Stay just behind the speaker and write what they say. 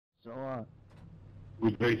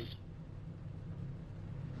Good base.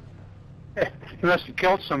 You must have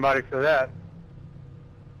killed somebody for that.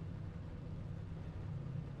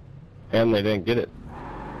 And they didn't get it.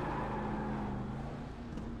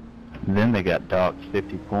 Then they got docked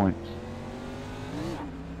 50 points.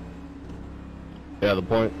 Yeah, the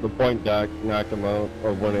point dock knocked them out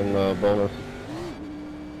of winning the bonus.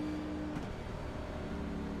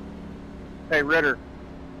 Hey, Ritter,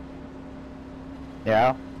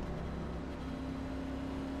 Yeah?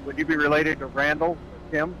 would you be related to Randall or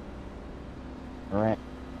Tim? Alright.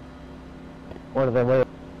 What are they with?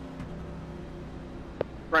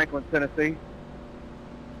 Franklin, Tennessee.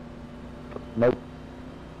 Nope.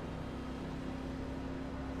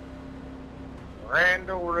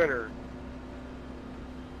 Randall Ritter.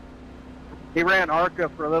 He ran ARCA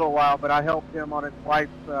for a little while, but I helped him on his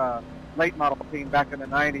wife's late model team back in the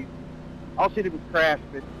 90s. All she did was crash,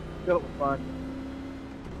 but still it was fun.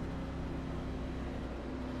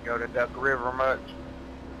 Go to Duck River much?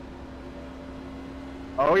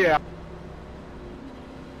 Oh, yeah.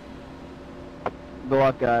 Good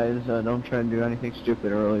luck, guys. Don't try to do anything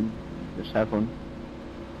stupid early. Just have fun.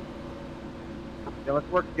 Yeah, let's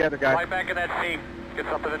work together, guys. Fly back in that seat. Get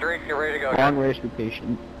something to drink. Get ready to go. Long race, be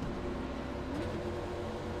patient.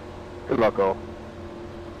 Good luck, all.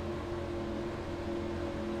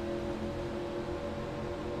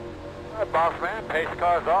 All right, boss man. Pace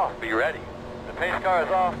car's off. Be ready. The pace car is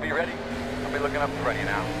off. Be ready. I'll be looking up in front of you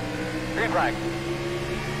now. Green flag.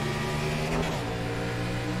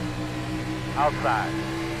 Outside.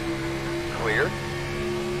 Clear.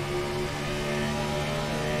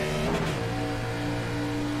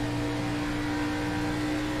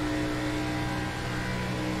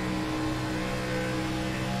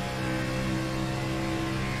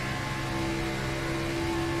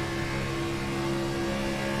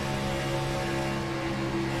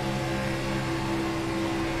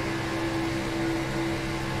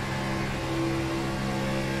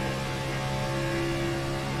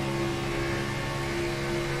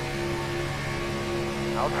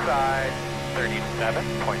 Outside,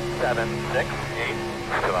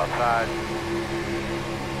 37.768, still outside.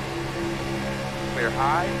 Clear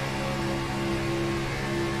high.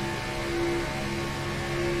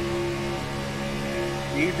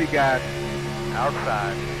 Easy, guys.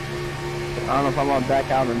 Outside. I don't know if I'm on back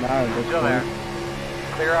out or not at this Still point. there.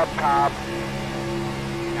 Clear up top.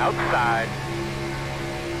 Outside.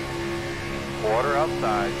 Water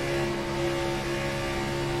outside.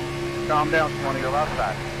 Calm down, 20. Still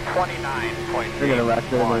outside. 29.8. They're gonna wreck,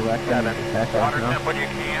 they're gonna wreck, they're gonna back off Water now. temp when you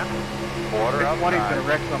can. Water 20's gonna outside.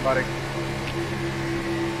 wreck somebody.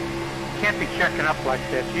 Can't be checking up like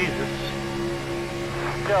that, Jesus.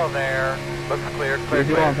 Still there. Looks clear, clear, If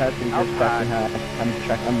you clear. want that, you just Outside. fucking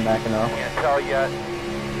high. I'm backing off. Can't tell yet.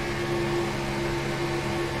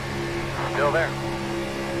 Still there.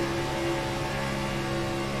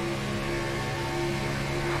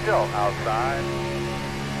 Still outside.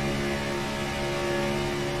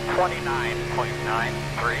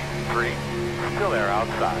 29.933. Still there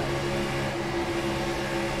outside.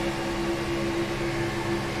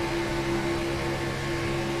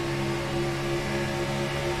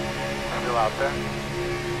 Still out there.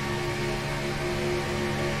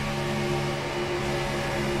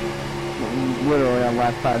 Literally on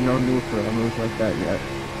lap 5, no need for a move like that yet.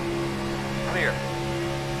 Clear.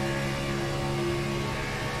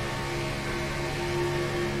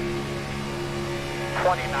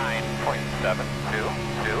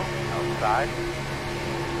 .722 outside.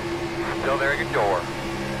 Still there at your door.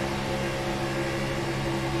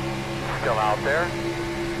 Still out there.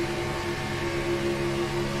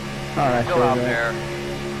 Alright, Still out there.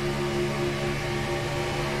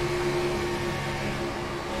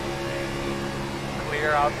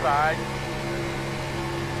 Clear outside.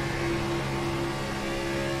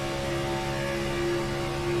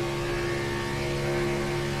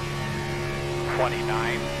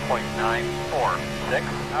 .946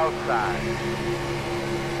 outside.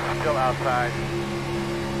 Still outside.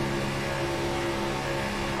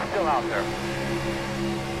 Still out there.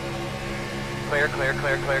 Clear, clear,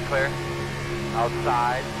 clear, clear, clear.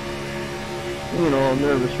 Outside. You know, I'm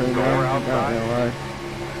nervous right Door now. I'm outside. not gonna lie.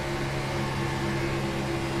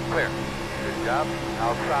 Clear. Good job.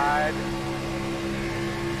 Outside.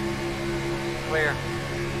 Clear.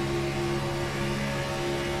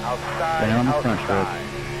 Outside, Stay on the front outside.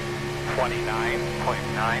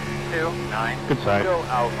 29.929. Good side. Still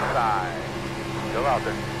outside. Still out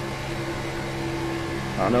there.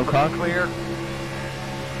 No cock. Clear.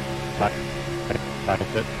 Back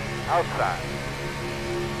it. Outside.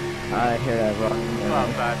 I hear that, bro. Still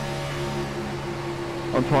outside.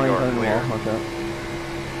 I'm 20 Door on the clear. wall. Watch out.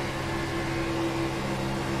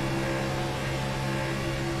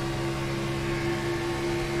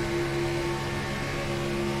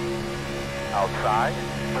 Outside,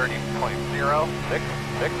 30.066.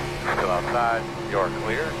 Still outside. You're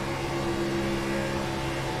clear.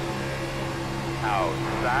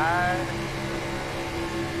 Outside.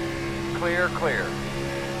 Clear, clear.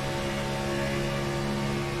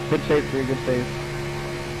 Good save, 3, good save.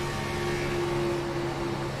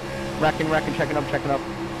 Wrecking, checking up.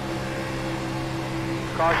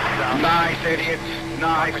 Caution down. Nice, idiots.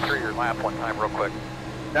 Nice. Make sure your lap one time real quick.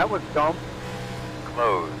 That was dumb.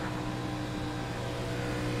 Close.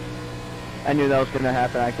 I knew that was going to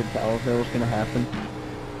happen. I could tell if it was going to happen.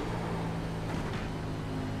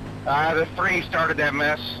 The 3 started that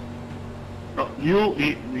mess. You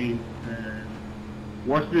eat me.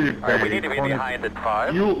 What's the Alright, we need to be behind at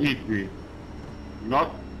 5. You eat me.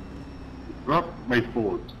 Not my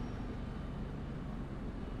fault.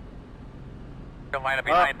 You'll line up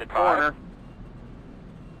behind at 5. Corner.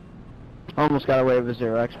 Almost got away with a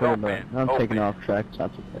 0x, but Open, I'm taking open. off track. It's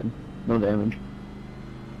not so bad. No damage.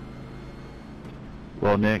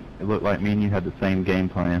 Well, Nick, it looked like me and you had the same game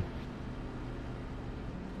plan.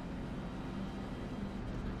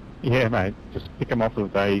 Yeah, mate. Just pick them off as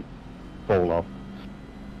they fall off.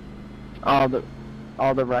 All the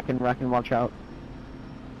wrecking, watch out.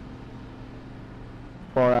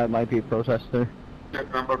 Or I might be a protester.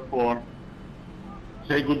 Step number 4.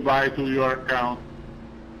 Say goodbye to your account.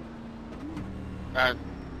 And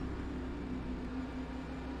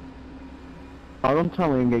Oh, don't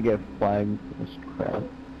tell me I'm gonna get flagged for this crap.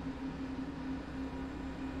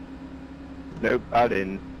 Nope, I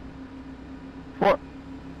didn't. Forca,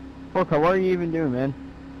 what are you even doing, man?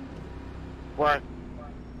 What?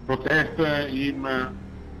 protest him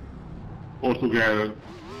altogether.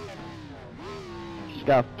 Just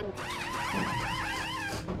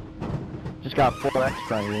got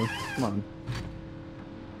 4x on you. Come on.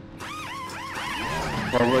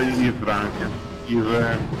 Probably he's drunk. His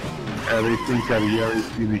racing career is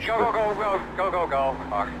finished. Go.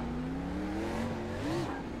 Fuck.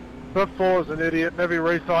 That fool is an idiot in every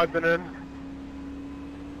race I've been in.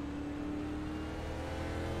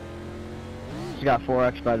 He's got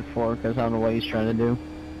 4x by the 4 because I don't know what he's trying to do.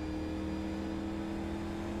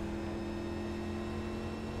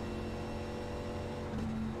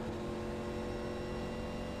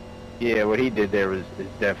 Yeah, what he did there is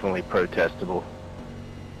definitely protestable.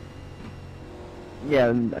 Yeah,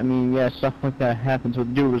 I mean, yeah, stuff like that happens. What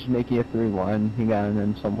the dude was making a 3-1. He got it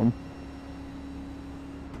in someone.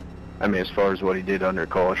 I mean, as far as what he did under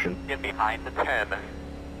caution. Get behind the 10.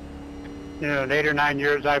 You know, in 8 or 9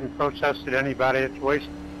 years, I haven't protested anybody. It's a waste.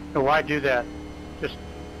 So why do that? Just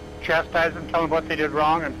chastise them, tell them what they did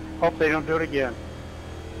wrong, and hope they don't do it again.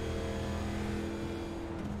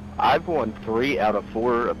 I've won 3 out of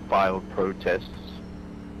 4 filed protests.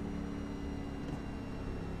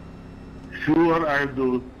 Sure, I'll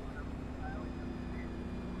do.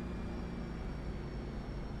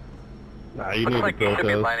 Nah, you Looks need like to you should be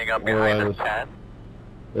protest. lining up behind the Otherwise, 10.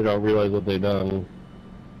 they don't realize what they've done.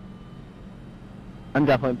 I'm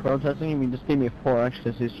definitely protesting. I mean, just give me a 4x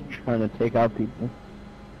because he's trying to take out people.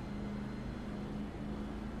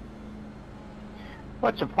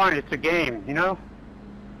 What's the point? It's a game, you know?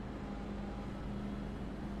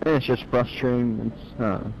 And it's just frustrating.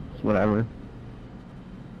 It's whatever.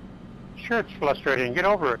 Sure, it's frustrating. Get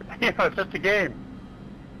over it. You know, it's just a game.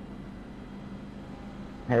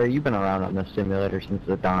 Harry, you've been around on this simulator since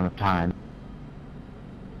the dawn of time.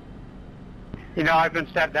 You know, I've been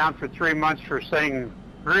sat down for 3 months for saying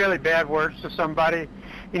really bad words to somebody.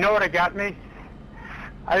 You know what it got me?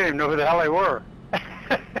 I didn't even know who the hell they were.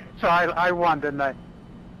 So I won, didn't I?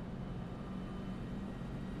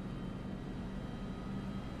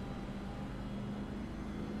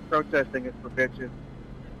 Protesting is for bitches.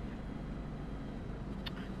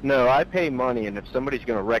 No, I pay money, and if somebody's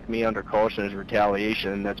going to wreck me under caution as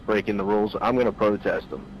retaliation, and that's breaking the rules, I'm going to protest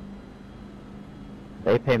them.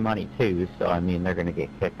 They pay money too, so I mean they're gonna get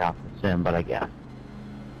kicked off the sim, but I guess.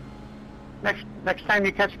 Next time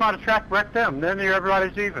you catch them on a track, wreck them. Then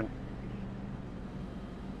everybody's even.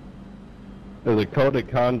 There's a code of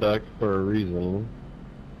conduct for a reason.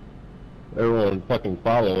 Everyone would fucking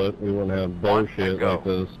follow it. We wouldn't have bullshit go. like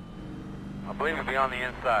this. I believe it'll be on the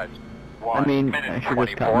inside. I mean, I should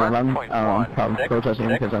just cut my run. I'm probably protesting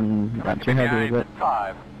because I'm not too happy with it.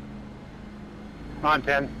 5. Come on,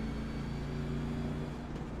 10.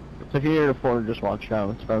 So if you're near the 4, just watch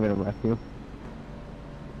out. It's probably gonna wreck you. If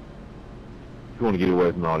you want to get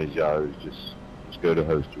away from all these yos, just go to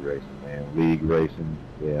Hoster Racing, man. League Racing,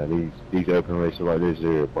 yeah, these open races like this,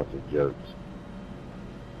 they're a bunch of jokes.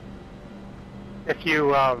 If you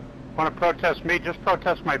want to protest me, just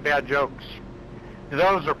protest my bad jokes.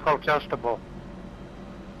 Those are protestable.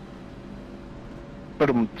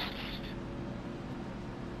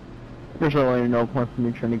 There's really no point for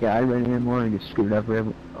me trying to get irate anymore and get screwed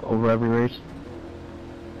over every race.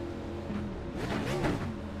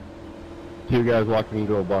 Two guys walking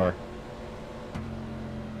into a bar.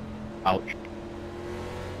 Ouch.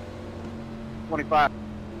 25.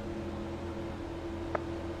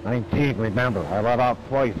 19, remember, I let out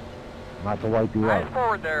twice. Not to wipe you Eyes out.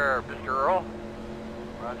 forward there, Mr. Earl.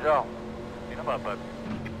 Run, Joe. Beat him up, bud.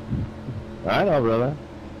 I know, brother.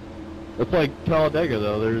 It's like Talladega,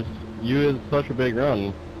 though. You is such a big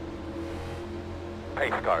run. Pace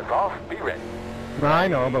cars off. Be ready. I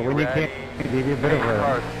know, but when you Ready. can't, give you a bit of Pace a...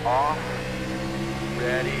 cars off.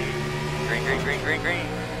 Ready. Green, green, green, green, green.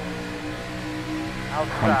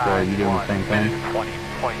 Outside. you doing the same thing? 20.022.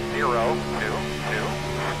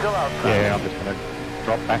 Still outside. Yeah, I'm just going to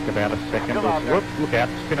drop back about a second. Still out there. Whoop, look out,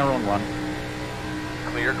 spinner on one.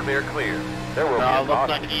 Clear, clear, clear. There will be a looks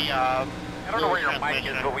caution. like he, I don't know where your mic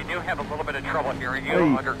is, but we do have a little bit of trouble hearing you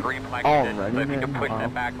Hey. under green flag Alrighty conditions. So if you can then. push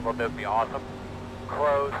that back a little bit, it'd be awesome.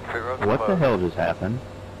 Close, clear, What the close. hell just happened?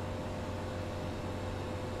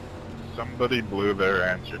 Somebody blew their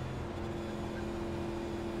engine.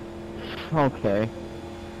 Okay.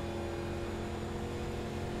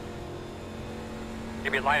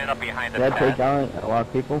 You'll be lining up behind the Did that take 10. down a lot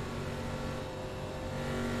of people?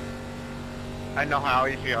 I know how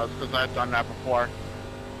he feels because I've done that before.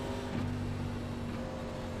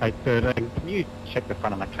 Hey, 13, can you check the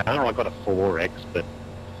front of my car? I got a 4X, but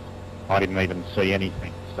I didn't even see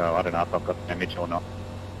anything, so I don't know if I've got damage or not.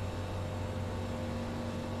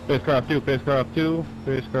 Spacecraft 2, spacecraft 2,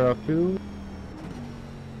 spacecraft 2.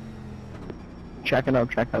 Checking out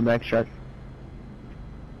back check.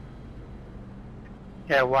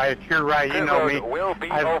 Yeah, Wyatt, you're right. You Pit know road me. will be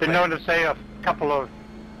I've open. been known to say a couple of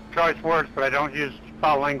choice words, but I don't use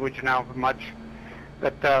foul language now much.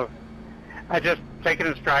 But I just take it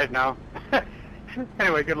in stride now.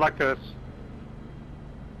 Anyway, good luck to us.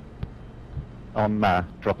 I'm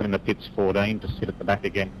dropping in the pits 14 to sit at the back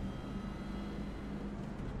again.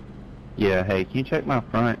 Yeah, hey, can you check my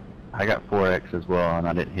front? I got 4X as well, and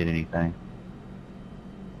I didn't hit anything.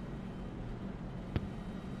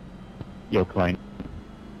 You're clean.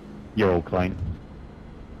 You're all clean.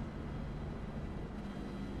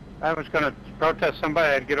 I was going to protest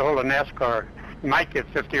somebody. I'd get a hold of NASCAR. You might get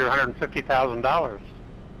 $50,000 or $150,000.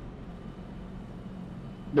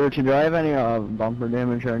 Did you drive any bumper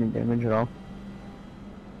damage or any damage at all?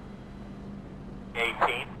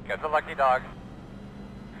 18. Got the lucky dog.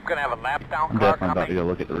 I'm going to have a lap down I'm car definitely about to coming. go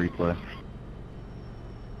look at the replay.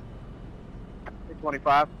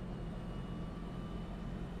 25.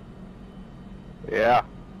 Yeah.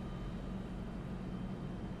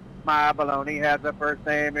 My baloney has a first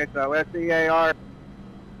name. It's O-S-E-A-R.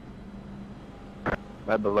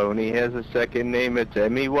 My baloney has a second name. It's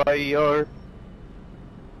M-E-Y-E-R.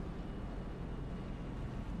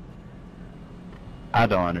 I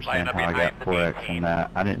don't understand Line up how I got behind the 4X 18. from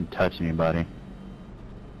that. I didn't touch anybody.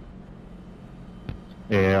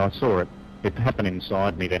 Yeah, I saw it. It happened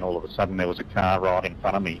inside me, then all of a sudden there was a car right in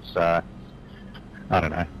front of me, so... I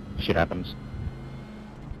don't know. Shit happens.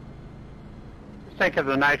 Think of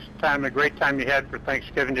the nice time, the great time you had for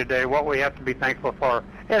Thanksgiving today, what we have to be thankful for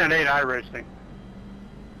in an 8i racing.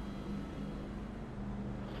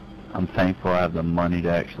 I'm thankful I have the money to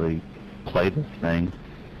actually play this thing.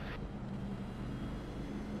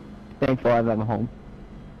 Thankful I have them home.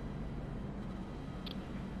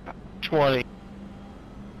 20,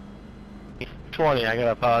 I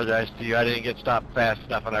gotta apologize to you. I didn't get stopped fast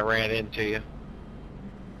enough and I ran into you.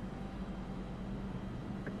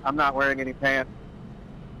 I'm not wearing any pants.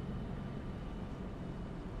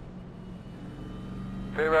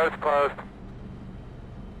 Pit road's closed.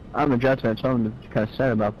 I'm a Jetsman, so I'm kind of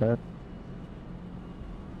sad about that.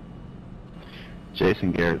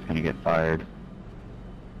 Jason Garrett's going to get fired.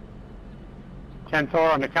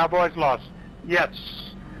 10-4 on the Cowboys lost. Yes,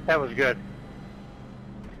 that was good.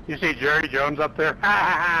 You see Jerry Jones up there? Ha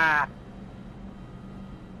ha ha!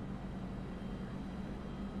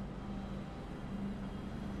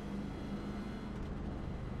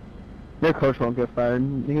 Their coach won't get fired.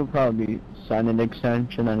 He'll probably be signing an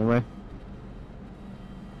extension anyway.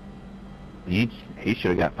 He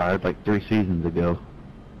should have got fired like 3 seasons ago.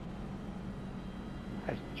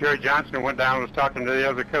 Jerry Johnson went down and was talking to the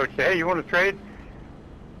other coach. Hey, you want to trade?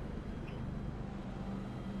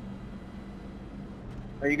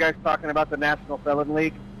 Are you guys talking about the National Felon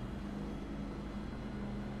League?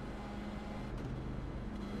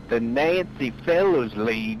 The Nancy Fellows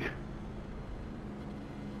League.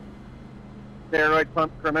 Steroid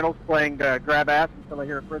pump criminals playing grab ass until they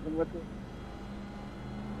hear a prison whistle?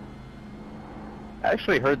 I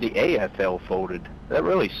actually heard the AFL folded. That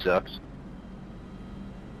really sucks.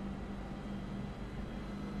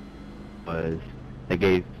 They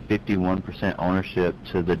gave 51% ownership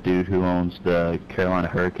to the dude who owns the Carolina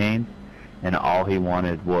Hurricanes, and all he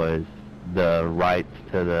wanted was the rights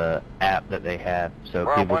to the app that they have, so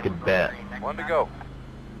people could bet. 1 to go.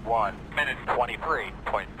 1 minute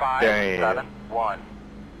 23.571.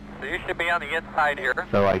 So you should be on the inside here.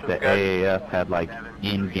 So like the AAF had like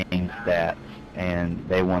in-game stats, and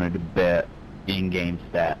they wanted to bet in-game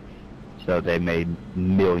stats, so they made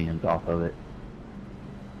millions off of it.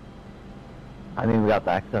 I mean, we got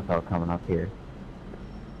the XFL coming up here.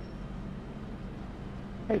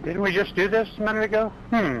 Hey, didn't we just do this a minute ago?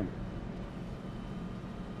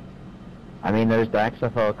 I mean, there's the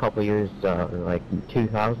XFL a couple years, like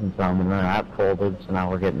 2000 some, and then that folded, so now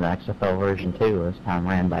we're getting the XFL version 2, this time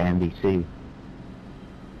ran by NBC.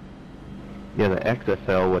 Yeah, the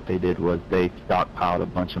XFL, what they did was they stockpiled a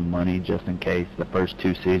bunch of money just in case the first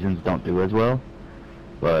 2 seasons don't do as well,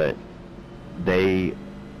 but they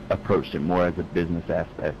approached it more as a business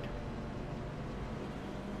aspect.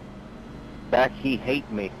 Back, he hate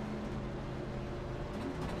me.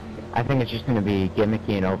 I think it's just going to be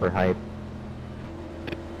gimmicky and overhyped.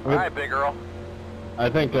 All right, Big Earl. I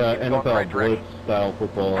think NFL Blitz style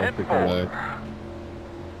football is becoming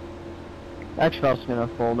XFL's going to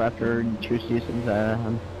fold after 2 seasons.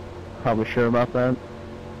 I'm probably sure about that.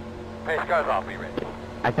 Pace cars off, be ready.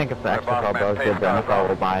 I think if the XFL does good, the NFL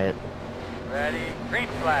will buy it. Ready, green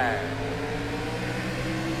flag.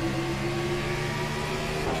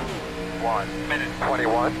 1 minute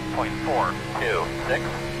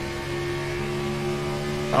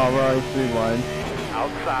 21.426. Alright, 3 lines.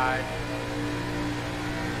 Outside.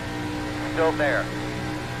 Still there.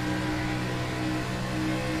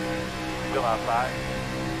 Still outside.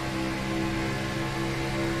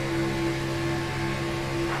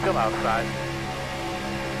 Still outside.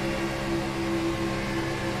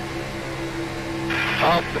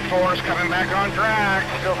 Oh, the 4 is coming back on track.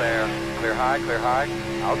 Still there. Clear high, clear high.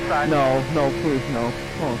 Outside. No, please, no.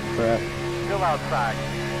 Oh, crap. Still outside.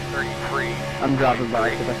 33. I'm dropping by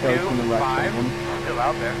because I feel from the left one. Still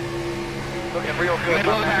out there. Looking real good.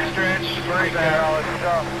 Middle of the backstretch. Right there, all this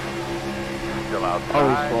stuff. Still outside.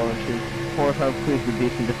 Always slow and shoot. 4 or 5, please be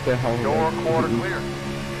decent to stay home. Door quarter clear.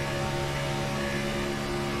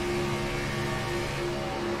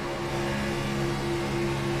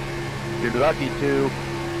 You're lucky too.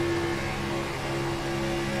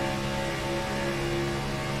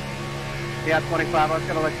 Yeah, 25. I was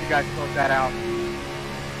going to let you guys sort that out.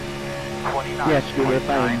 29. Yes, dude, if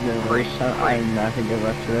I'm going to race, I'm not going to get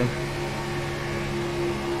left today.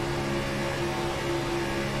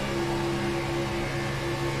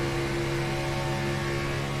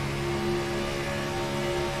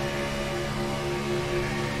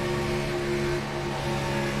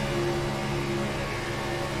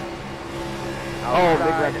 Oh,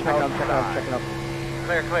 big red, check it up.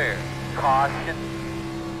 Clear, clear. Caution.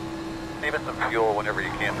 Save us some fuel whenever you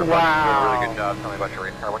can. Wow. You're doing a really good job. Tell me about your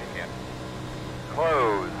race car when you can.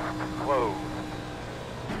 Closed.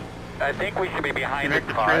 I think we should be behind the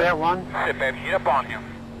car. That one? Sit, baby. Get up on him.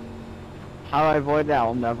 How I avoid that,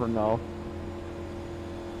 I'll never know.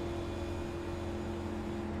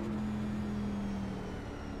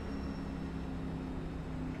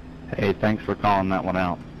 Hey, thanks for calling that one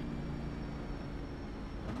out.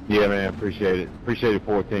 Yeah, man, appreciate it. Appreciate it,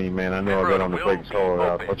 14, man. I know I got on the brakes hard.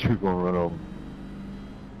 I thought you were going to run over.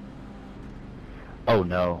 Oh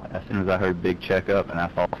no, as soon as I heard big checkup and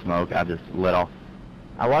I saw smoke, I just let off.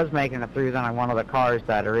 I was making it through then on one of the cars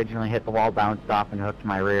that originally hit the wall, bounced off and hooked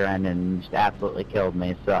my rear end and just absolutely killed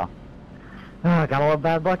me, so. I got a little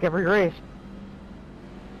bad luck every race.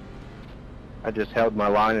 I just held my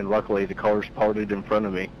line and luckily the cars parted in front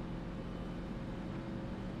of me.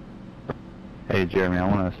 Hey Jeremy, I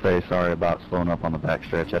want to say sorry about slowing up on the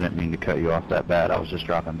backstretch. I didn't mean to cut you off that bad. I was just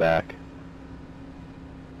dropping back.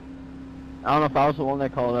 I don't know if I was the one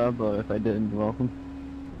that called up, but if I didn't, you're welcome.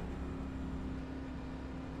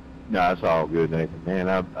 No, it's all good, Nathan. Man,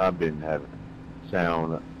 I've been having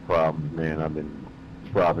sound problems, man. I've been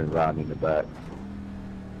riding in the back.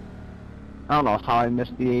 I don't know how I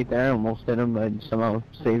missed the 8 there. I almost hit him, but I somehow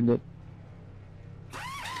saved it.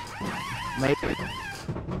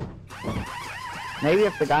 Maybe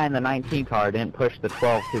if the guy in the 19 car didn't push the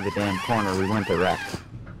 12 to the damn corner, we went to wreck.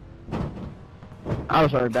 I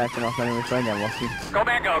was already backing off anyway, so I got lucky. Go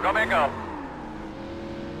Mango!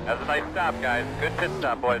 That's a nice stop, guys. Good pit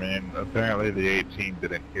stop, boys. I mean, apparently the 18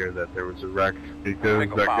 didn't hear that there was a wreck because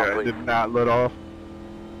Single that file, guy please. did not let off.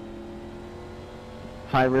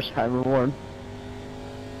 High risk, high reward.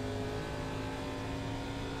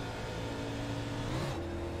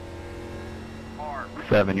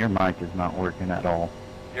 7, your mic is not working at all.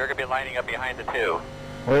 You're going to be lining up behind the 2.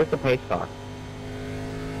 Where's the pace car?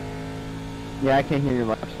 Yeah, I can't hear you,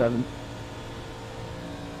 lap 7.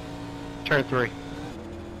 Turn 3.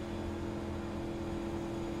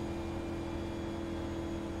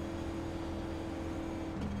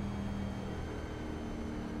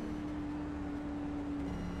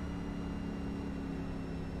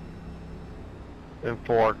 And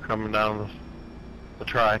 4 coming down the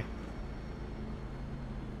try.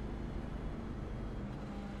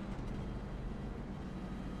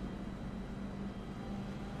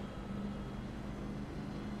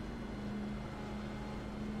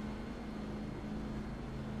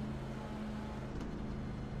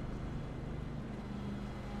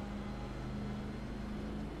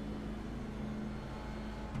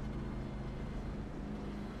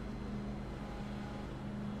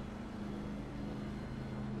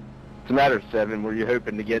 What's the matter, 7? Were you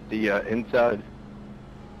hoping to get the inside?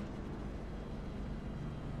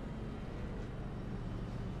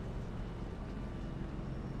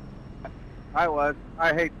 I was.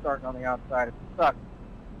 I hate starting on the outside. It sucks.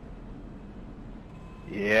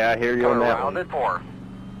 Yeah, I hear you on that Around one. at 4.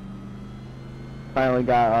 Finally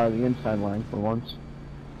got out of the inside line for once.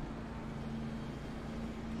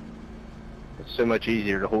 It's so much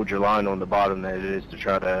easier to hold your line on the bottom than it is to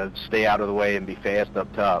try to stay out of the way and be fast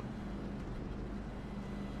up top.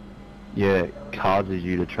 Yeah, it causes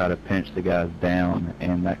you to try to pinch the guys down,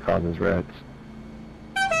 and that causes wrecks.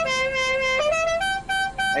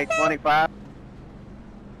 825.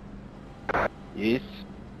 Yes.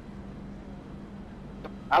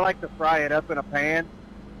 I like to fry it up in a pan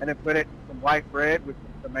and then put it in some white bread with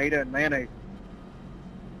some tomato and mayonnaise.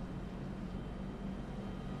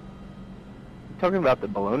 You talking about the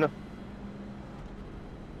bologna?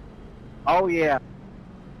 Oh, yeah.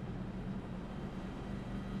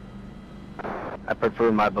 I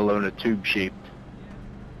prefer my bologna tube-shaped.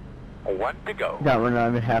 1 to go. Got run out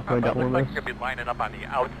of it halfway down Looks the like list. you're going to be lining up on the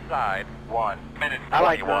outside. 1 minute I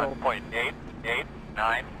like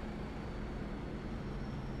 21.889.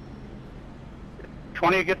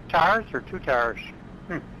 20 you get tires or 2 tires?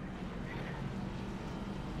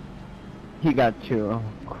 He got 2. Oh,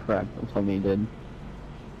 crap. That's what he did.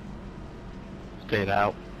 Stayed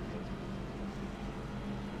out.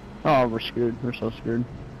 Oh, we're screwed. We're so screwed.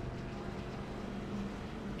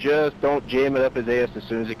 Just don't jam it up his ass as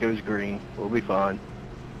soon as it goes green. We'll be fine.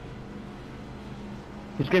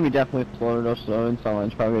 He's going to be definitely slower though, so inside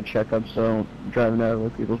line's probably a checkup, so driving out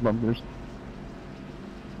of people's bumpers.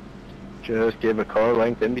 Just give a car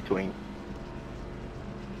length in between.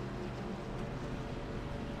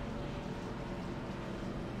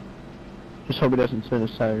 Just hope he doesn't spin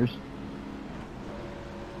his tires.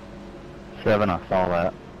 7, I saw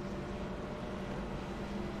that.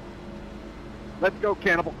 Let's go,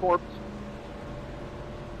 Cannibal Corpse.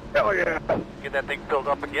 Hell yeah. Get that thing filled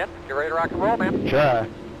up again. Get ready to rock and roll, man. Try.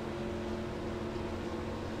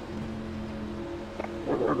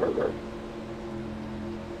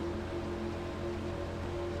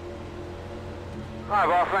 Hi,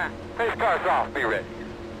 boss man. Pace car's off. Be ready.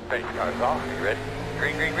 Pace car's off. Be ready.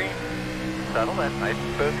 Green, green, green. Settle in. Nice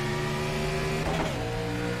and smooth.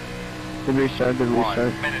 Good restart, good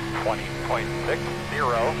restart. 1 minute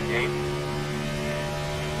 20.608.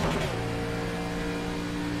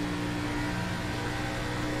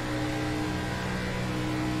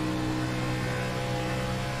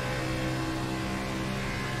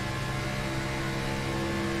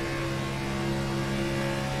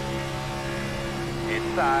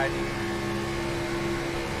 Inside.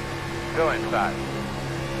 Still inside.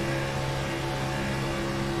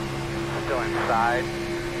 Still inside.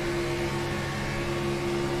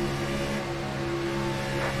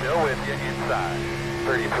 Still with you inside.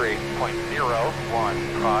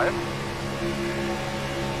 33.015.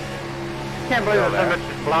 Can't believe the limits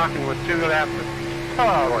is blocking with 2 laps.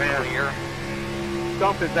 Oh, man. Clear.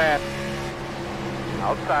 Dump his ass.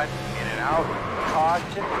 Outside. In and out.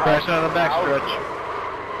 Caution. Crashing on the backstretch.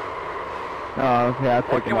 Oh, okay, I'll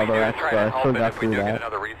take another extra. I still got through Get that.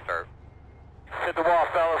 another restart. Hit the wall,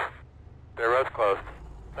 fellas. The road's closed.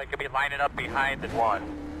 They could be lining up behind at 1.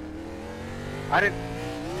 I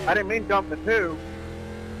didn't mean dump the 2.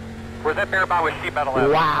 Where's that bear bomb with sheet metal at?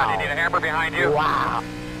 Wow. Do you need a hammer behind you? Wow.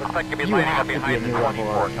 Looks like you'd be You lining have up to be behind a the new level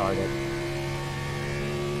 24. retarded.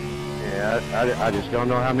 Yeah, I just don't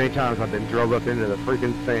know how many times I've been drove up into the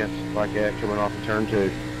freaking fence like that coming off of turn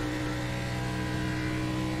 2.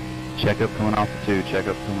 Checkup coming off the 2,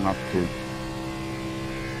 checkup coming off the 2.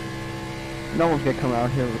 No one's gonna come out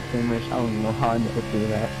here with the same race. I don't even know how I never do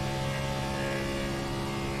that.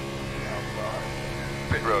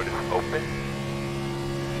 Pit road is open.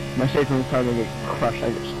 My safety will probably get crushed. I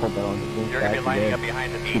just hope I don't get moved You're back going to be lining today. up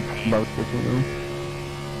behind the Keep BT. both between them.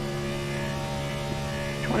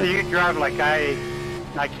 Well, you drive like I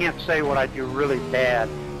can't say what I do really bad.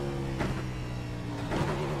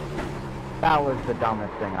 That was the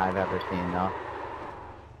dumbest thing I've ever seen, though.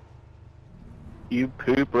 You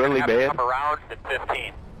poop really Have to bad? come around at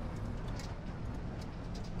 15.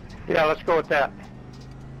 Yeah, let's go with that.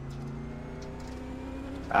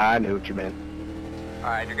 I knew what you meant.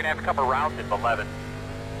 Alright, you're going to have to come around at 11.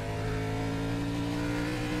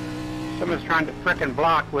 Someone's trying to frickin'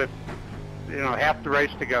 block with, half the race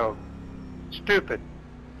to go. Stupid.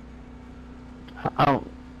 I don't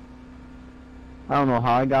know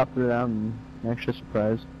how I got through that. I'm actually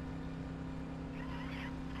surprised.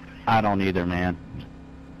 I don't either, man.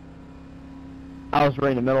 I was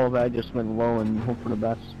right in the middle of it. I just went low and hope for the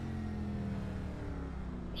best.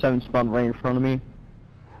 7 spun right in front of me.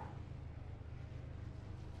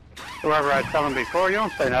 Whoever I was telling before, you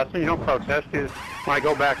don't say nothing, you don't protest. When I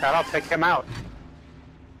go back out, I'll take him out.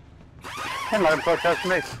 And let him protest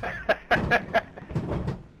me.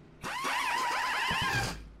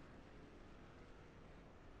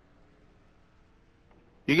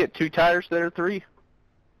 You get 2 tires there, 3?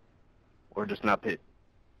 Or just not pit?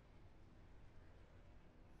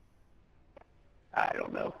 I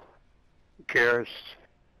don't know. Who cares?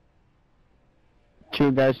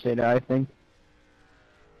 2 guys stayed out, I think.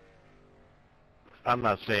 I'm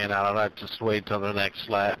not saying I'll have to just wait till the next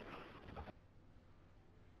lap.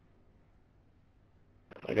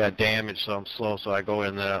 I got damage, so I'm slow, so I go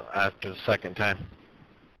in there after the second time.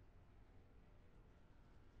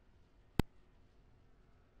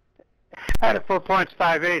 I had a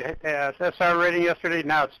 4.58 SR rating yesterday.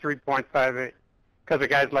 Now it's 3.58 because of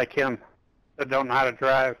guys like him that don't know how to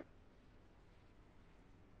drive.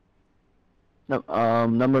 No,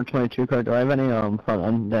 number 22 car, do I have any front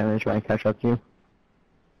end damage when I catch up to you?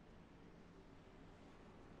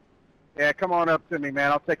 Yeah, come on up to me,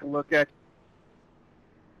 man. I'll take a look at you.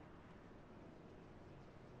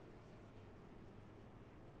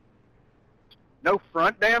 No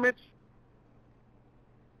front damage?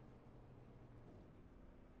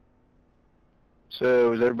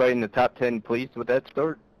 So is everybody in the top 10 pleased with that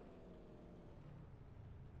start?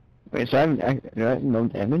 Wait, so I have no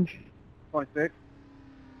damage? 26.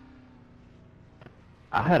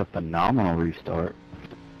 I had a phenomenal restart.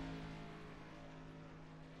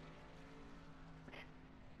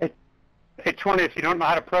 Hey, 20, if you don't know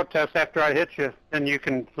how to protest after I hit you, then you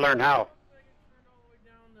can learn how.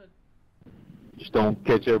 Just don't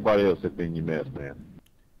catch everybody else up in your mess, man.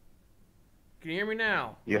 Can you hear me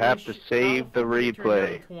now? You have to save the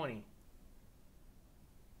replay. 20.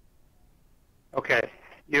 Okay,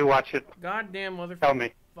 you watch it. Goddamn motherfucking Tell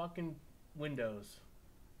me. fucking Windows.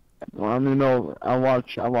 Well, I'm in the middle. I'll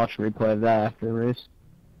watch a replay of that after the race.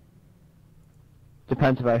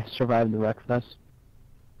 Depends if I survive the wreck fest.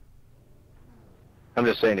 I'm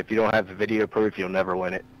just saying, if you don't have the video proof, you'll never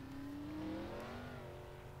win it.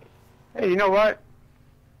 Hey, you know what?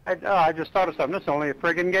 I just thought of something. It's only a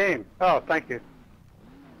friggin' game. Oh, thank you.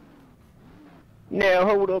 Now,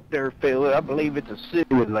 hold up there, fella. I believe it's a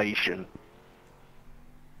simulation.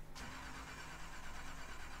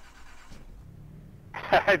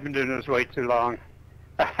 I've been doing this way too long.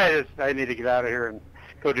 I need to get out of here and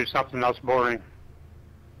go do something else boring.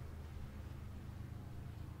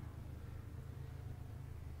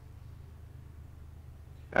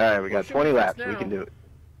 Alright, we got 20 laps. We can do it.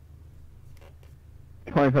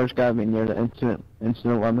 21st got me near the incident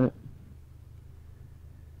limit.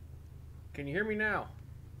 Can you hear me now?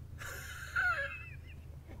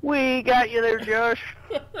 We got you there, Josh.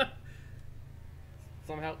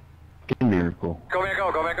 Somehow. Miracle. Go, man,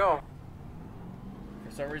 go, go, man, go.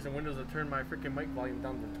 For some reason, Windows will turn my freaking mic volume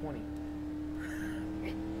down to 20.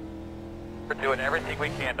 We're doing everything we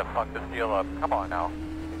can to fuck this deal up. Come on now.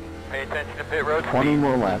 Pay attention to pit road 20 speed.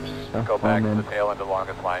 more laps. So Go back I'm to in. the tail end of the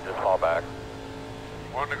longest line. Just fall back.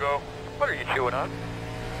 One to go. What are you chewing on?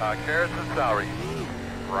 Carrots and celery.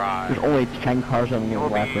 Right. There's only 10 cars on the You'll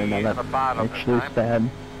lap be right now. in That's the bottom this actually time. sad.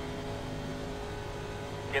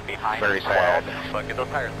 Get behind Very 12. sad. But get those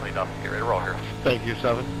tires cleaned up. Get ready to roll here. Thank you,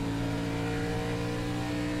 7.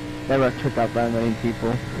 That wreck took out that many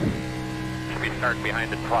people. Should be starting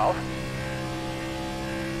behind the 12.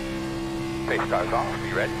 Pace cars off.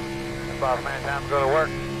 Be ready. That's boss man time to go to work.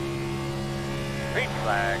 Green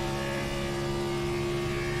flag.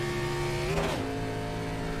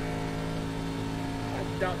 I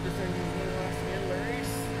doubt this engine's gonna last the end of the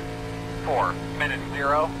race. 4 minutes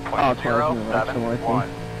 0. Oh, it's not gonna last so long, I think. 1.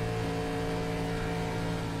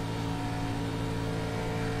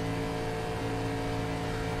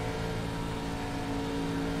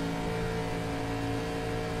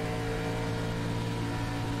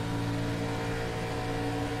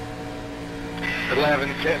 11,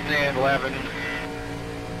 10, 11.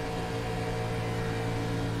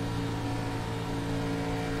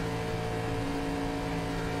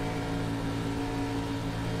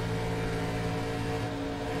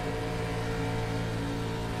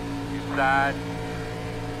 Inside.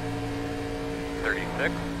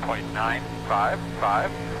 36.955.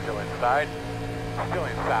 Still inside. Still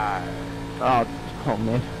inside. Oh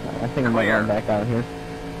man, I think I'm gonna run back out here.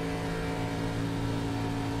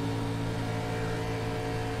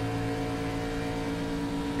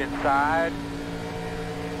 Inside.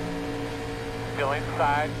 Still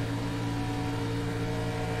inside.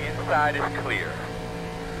 Inside is clear.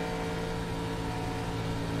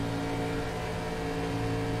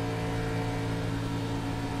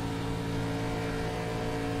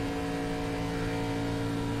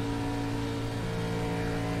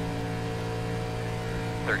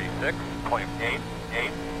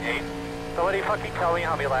 .888. Somebody fucking tell me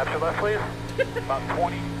how many laps are left, please. About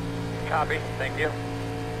 20. Copy. Thank you.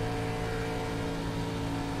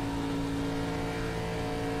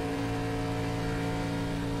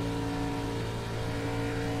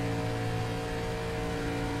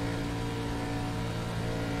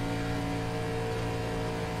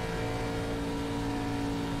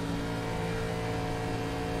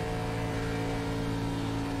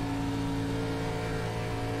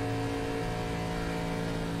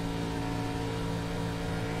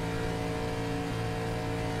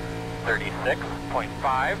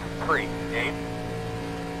 .538.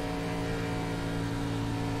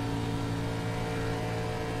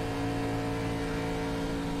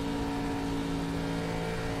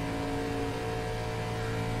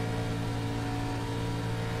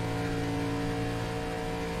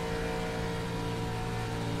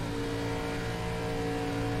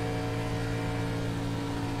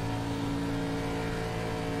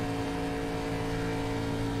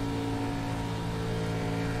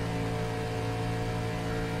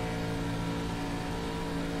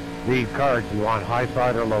 These cards, you want high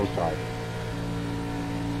side or low side?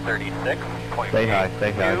 36.825. Stay high,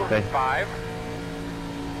 stay high, stay.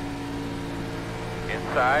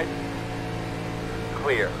 Inside.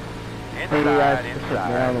 Clear. Maybe Inside,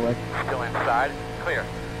 out of the way. Still inside. Clear.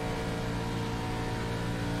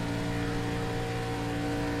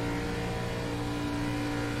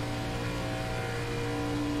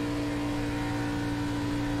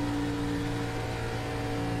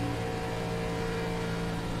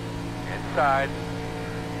 Inside.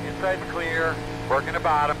 Inside's clear. Working the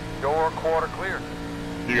bottom. Door quarter clear.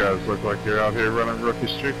 You guys look like you're out here running rookie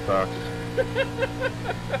street stocks.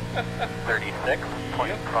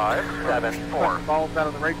 36.574. Balls out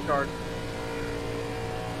of the race card.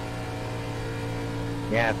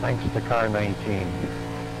 Yeah, thanks to car 19.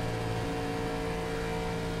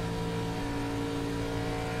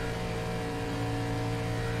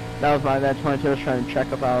 That was my bad. 22 was trying to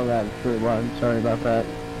check up out of that 3-1. Sorry about that.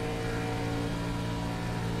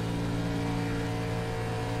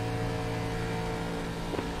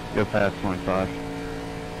 Go past 25.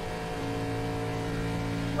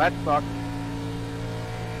 That sucks.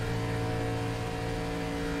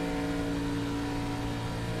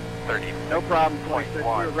 No problem, 26.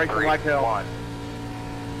 We're racing like hell.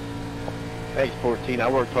 Hey, 14, I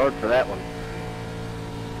worked hard for that one.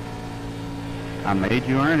 I made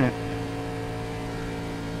you earn it.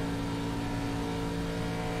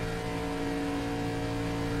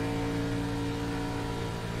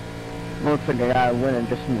 Looks like I gotta win it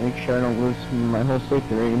just to make sure I don't lose my whole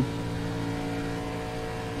safety rating.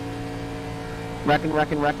 Wrecking,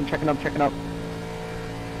 checking up.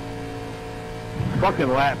 Fucking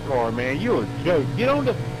lap car, man. You a joke. Get on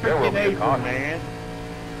the freaking apron, man.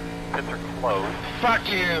 Pits are closed. Fuck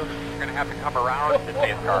you. You're gonna have to come around to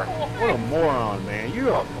this car. What a moron, man.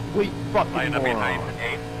 You're a complete fucking Line up behind moron. the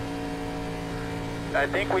 8. I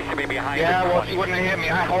think we should be behind Yeah, the well, 20. if you wouldn't have hit me,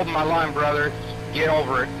 I hold my line, brother. Get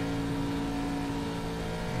over it.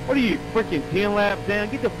 What are you, freaking 10 laps down?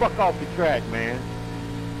 Get the fuck off the track, man.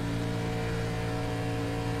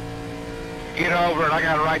 Get over it. I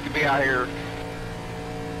got a right to be out here.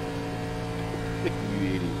 Sick of you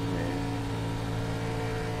idiots, man.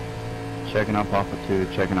 Checking up off of 2,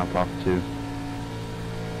 checking up off of 2.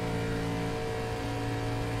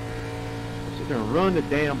 Sit there and run the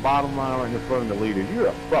damn bottom line right in front of the leader. You're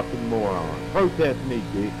a fucking moron. Protest me,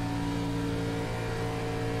 bitch.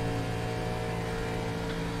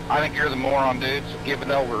 I think you're the moron, dude, so give it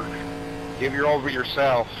over. Give your over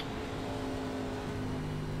yourself.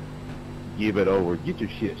 Give it over. Get your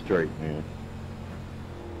shit straight, man.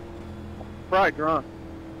 Probably drunk.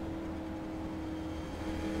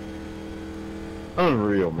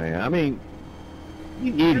 Unreal, man. I mean,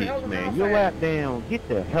 You idiots, man. You're lap down. Get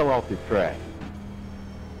the hell off the track.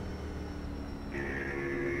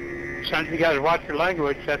 Son, you guys watch your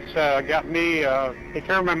language. That's got me. They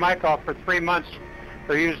turned my mic off for 3 months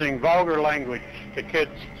for using vulgar language to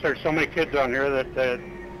kids. There's so many kids on here that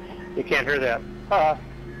you can't hear that.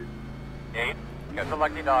 8, got the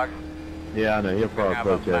lucky dog. Yeah, I know. He'll probably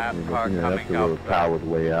protest me, but, that's a little coward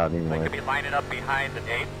way out They anyway. could be lining up behind the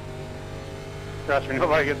 8. Trust me,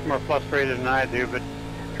 nobody gets more frustrated than I do, but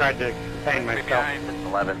tried to contain myself. Behind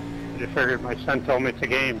 11. I just figured my son told me it's a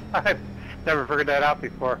game. I've never figured that out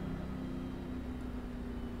before.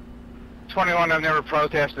 21, I've never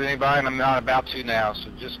protested anybody, and I'm not about to now, so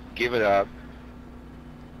just give it up.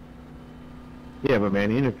 Yeah, but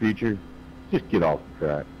man, in the future, just get off the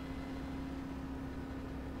track.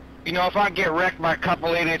 You know, if I get wrecked by a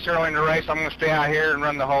couple idiots early in the race, I'm going to stay out here and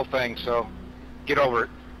run the whole thing, so get over it.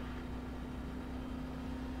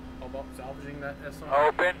 How about salvaging that SR?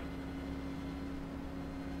 Open.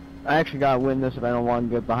 I actually got to win this if I don't want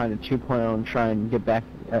to get behind a 2.0 and try and get back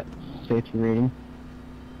at safety rating.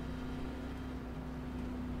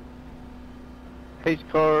 Pace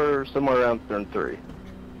car somewhere around turn 3.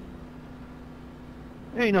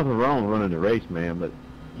 There ain't nothing wrong with running the race, man, but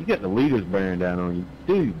you got the leaders bearing down on you.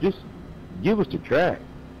 Dude, just give us the track.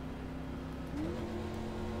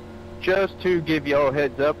 Just to give y'all a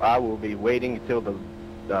heads up, I will be waiting until the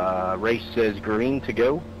race says green to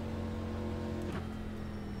go.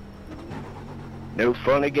 No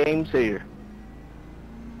funny games here.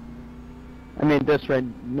 I mean, at this rate,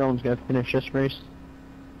 no one's going to finish this race.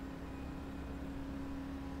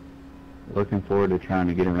 Looking forward to trying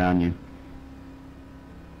to get around you.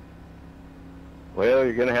 Well,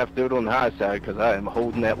 you're going to have to do it on the high side because I am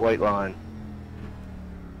holding that white line.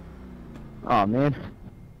 Oh man.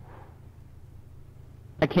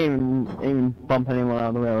 I can't even bump anyone out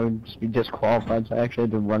of the way. I would just be disqualified, so I actually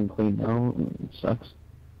had to run clean now. It sucks.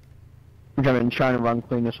 Which I've been trying to run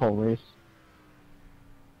clean this whole race.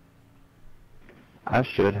 I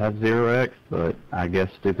should have 0x, but I guess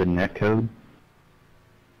stupid netcode.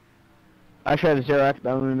 I tried to 0x,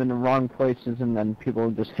 but I'm in the wrong places, and then people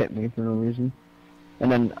just hit me for no reason.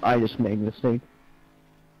 And then I just made a mistake.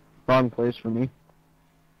 Wrong place for me.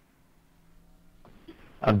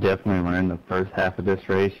 I've definitely learned the first half of this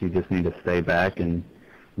race, you just need to stay back and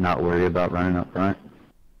not worry about running up front.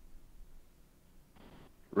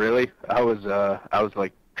 Really? I was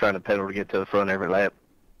like trying to pedal to get to the front every lap.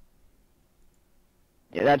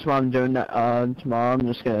 Yeah, that's what I'm doing tomorrow. I'm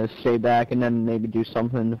just going to stay back and then maybe do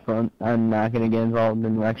something in the front. I'm not going to get involved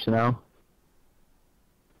in wrecks now.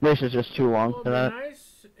 This is just too long for that.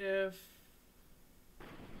 Nice if...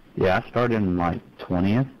 Yeah, I started in like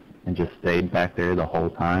 20th and just stayed back there the whole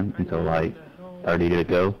time until like 30 to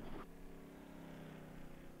go.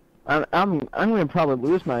 I'm going to probably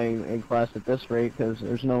lose my A class at this rate because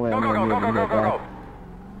there's no way I'm going to be able to get back.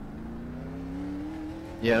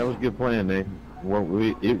 Yeah, that was a good plan, Nate.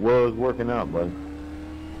 It was working out, bud.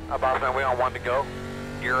 Bossman, we on 1 to go.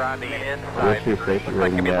 You're on the inside. What's your safety Looks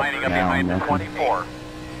like you'll rating be at lining up now, behind the Nathan? 24.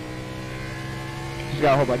 Just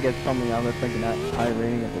gotta hope I get something out of it, thinking that high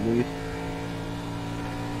rating at the least.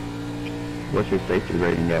 What's your safety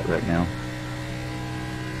rating at right now?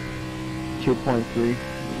 2.3.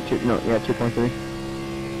 2.3.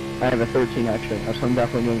 I have a 13 actually, so I'm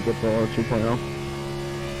definitely going to get below 2.0.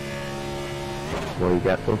 What you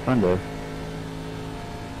got till Sunday?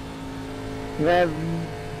 I have a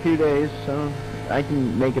few days, so I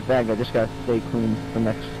can make it back. I just gotta stay clean for the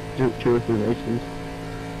next 2 or 3 races.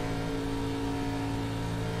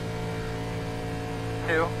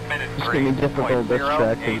 2 minutes. It's gonna be difficult this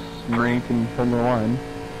track because Marine can Formula 1.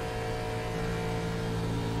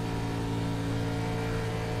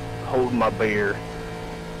 Hold my beer.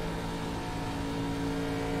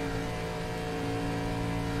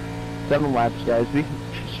 Seven laps, guys. We can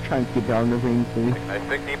just try and keep down the green, please. Nice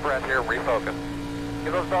big deep breath here and refocus.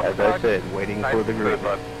 Give those As I said, waiting for the green.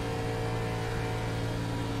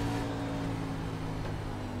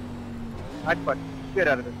 I'd put shit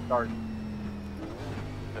out of this start.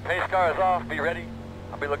 The pace car is off. Be ready.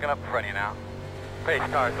 I'll be looking up in front of you now. Pace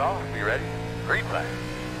car is off. Be ready. Green flag.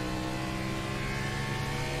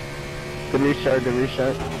 Good restart, good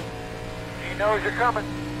restart. He knows you're coming.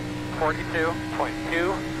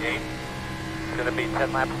 42.28. It's going to be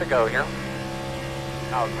 10 laps to go here.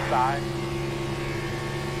 Outside.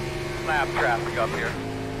 Lap traffic up here.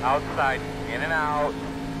 Outside. In and out.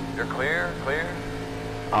 You're clear, clear.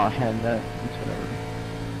 I'll hand that. It's whatever.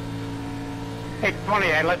 Hey,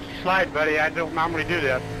 20, I let you slide, buddy. I don't normally do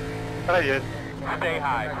that. But I did. Stay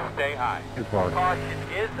high. Stay high. Good part. Caution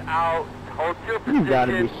is out. Hold your position. You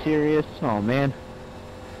gotta be serious. Oh, man.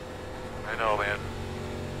 I know, man.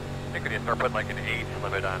 I think we need to start putting like an age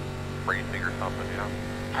limit on racing or something, you know?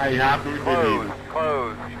 I have to Close,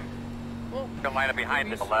 close. You can line up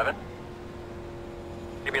behind it, 11.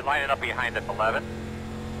 You be lining up behind it, 11.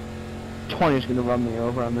 20's gonna run me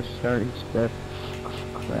over on this start. He's dead.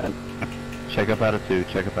 Crap. Check up out of 2,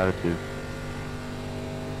 check up out of 2.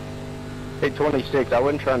 Hey, 26, I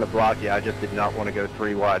wasn't trying to block you, I just did not want to go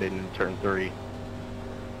 3 wide in turn 3.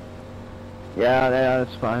 Yeah,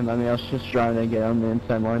 that's fine. I mean, I was just trying to get on the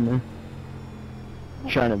inside line there.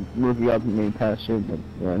 Trying to move you up and maybe pass you, but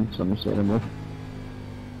yeah, it's understandable.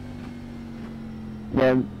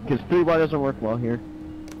 Yeah, because 3 wide doesn't work well here.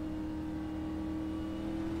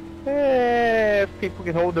 If people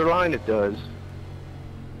can hold their line, it does.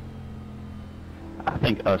 I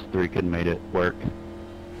think us 3 could have made it work.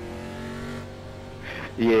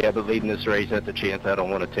 Yeah, but leading this race, that's a chance I don't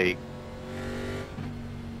want to take.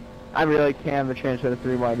 I really can't have a chance with a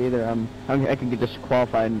 3 wide either. I can get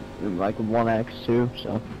disqualified in like 1x too,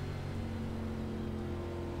 so.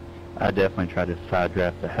 I definitely tried to side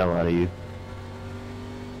draft the hell out of you.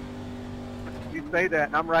 You say that,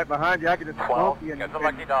 and I'm right behind you. I could just 12. smoke you and Got the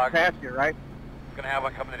lucky dog. pass you, right? Gonna have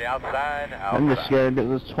one coming to the outside. I'm just scared that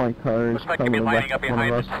those 20 cars Looks like you'll be coming lining up left one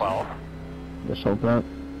behind of the us. 12. Just hope not.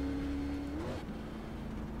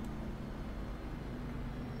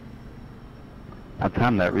 I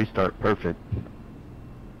timed that restart perfect.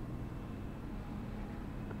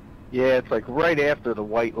 Yeah, it's like right after the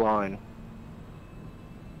white line.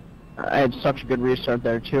 I had such a good restart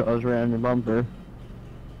there too. I was right on the bumper.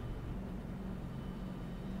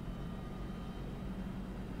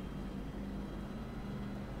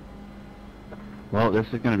 Well, this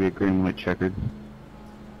is going to be a green-white checkered.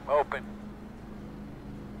 Open.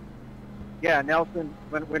 Yeah, Nelson,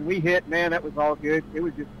 when we hit, man, that was all good. It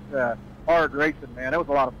was just hard racing, man. That was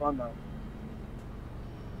a lot of fun, though.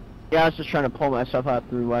 Yeah, I was just trying to pull myself out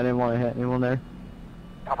through. I didn't want to hit anyone there.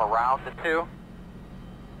 Come around the 2.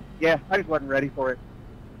 Yeah, I just wasn't ready for it.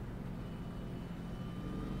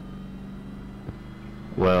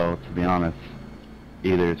 Well, to be honest,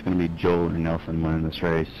 either it's going to be Joel or Nelson winning this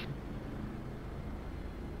race.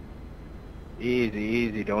 Easy,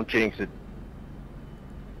 easy, don't jinx it.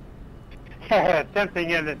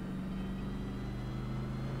 Tempting, isn't it?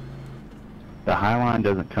 The high line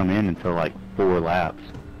doesn't come in until like 4 laps.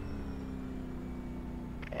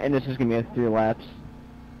 And this is going to be a 3 laps.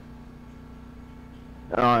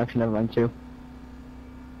 Oh, actually, never mind, 2.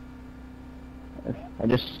 I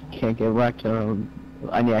just can't get wrecked. I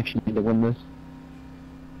actually need to win this.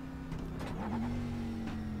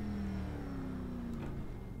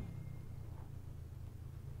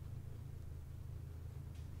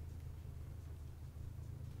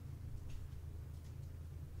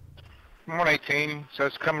 I'm on 18, so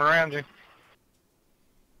it's coming around you.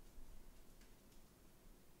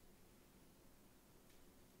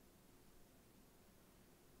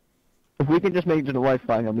 If we can just make it to the white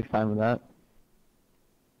flag, I'll be fine with that.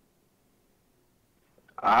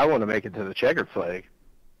 I want to make it to the checkered flag.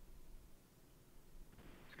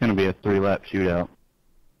 It's going to be a 3-lap shootout.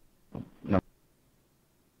 No.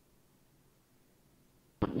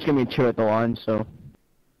 It's going to be 2 at the line, so.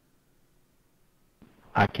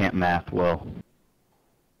 I can't math well.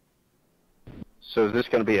 So is this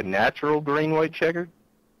going to be a natural green-white checkered?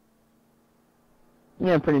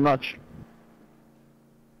 Yeah, pretty much.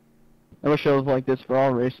 I wish it was like this for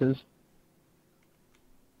all races.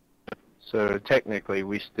 So technically,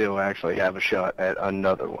 we still actually have a shot at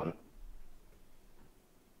another one.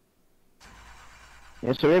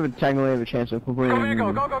 Yeah, so we technically have a chance of completing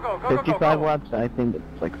 55 laps. I think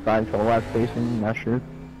it's like 5 total laps pacing, not sure.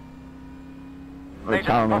 Or I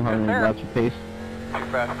don't know how many laps of pace. Too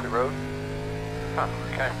fast to the road. Huh,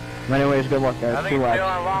 okay. Anyways, good luck, I guys. think 2 it's still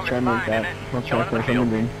laps. along Try and the make line, that. isn't it? Let's try to Going in finish the on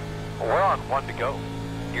the field. green. We're on 1 to go.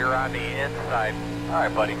 You're on the inside.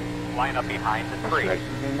 Alright, buddy. Line up behind the 3. This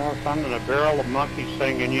race is more fun than a barrel of monkeys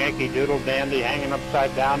singing Yankee Doodle Dandy hanging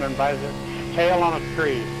upside down and by the tail on a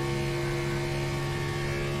tree.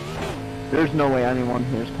 There's no way anyone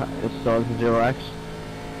here is still has a 0x.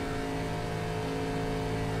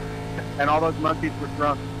 And all those monkeys were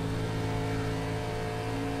drunk.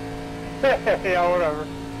 Yeah, whatever.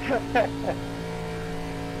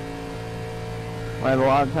 I have a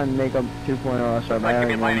lot of time to make up 2.0, so Like to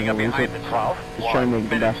be lining up behind the 12. Just trying to make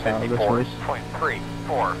the best out of this race.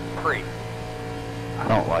 54.343. I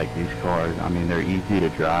don't like these cars. I mean, they're easy to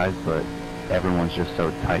drive, but everyone's just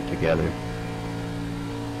so tight together.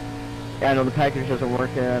 Yeah, I know the package doesn't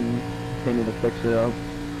work and they need to fix it up.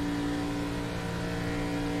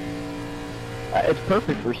 It's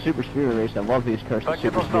perfect for super speedway race. I love these cars. The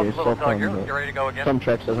super speedway is so fun, but some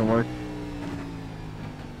tracks doesn't work.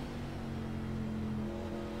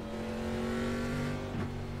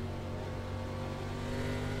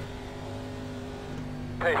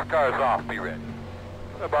 Pace car is off. Be ready.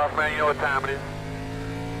 Boss man, you know what time it is?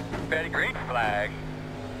 Ready, green flag.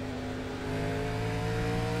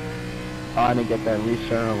 Oh, I didn't get that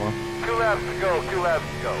restart on one. 2 laps to go, 2 laps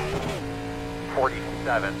to go.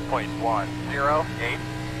 47.108.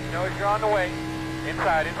 You know you're on the way.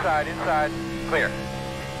 Inside, inside, inside. Clear.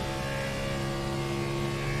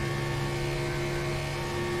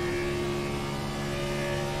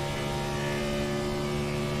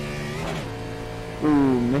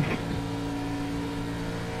 Ooh, man.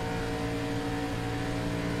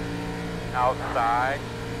 Outside.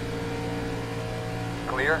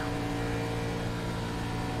 Clear.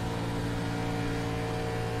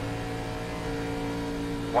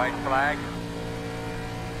 White flag.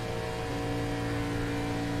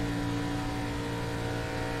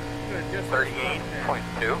 Just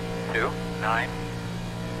 38.229.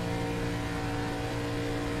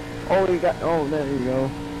 Oh, you got. Oh, there you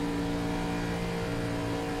go.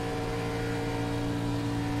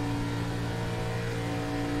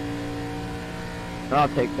 I'll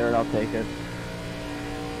take third. I'll take it.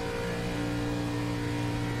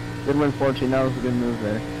 Good win, 14. That was a good move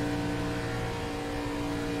there.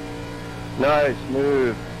 Nice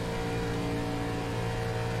move.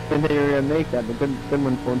 Didn't think you were gonna make that, but good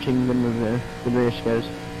win, 14. Good move there. Good race, guys.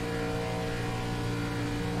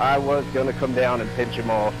 I was going to come down and pinch him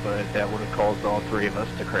off, but that would have caused all three of us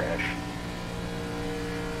to crash.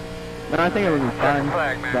 No, I think it would be fine.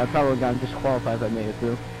 But I probably got disqualified if I made it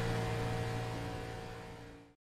through.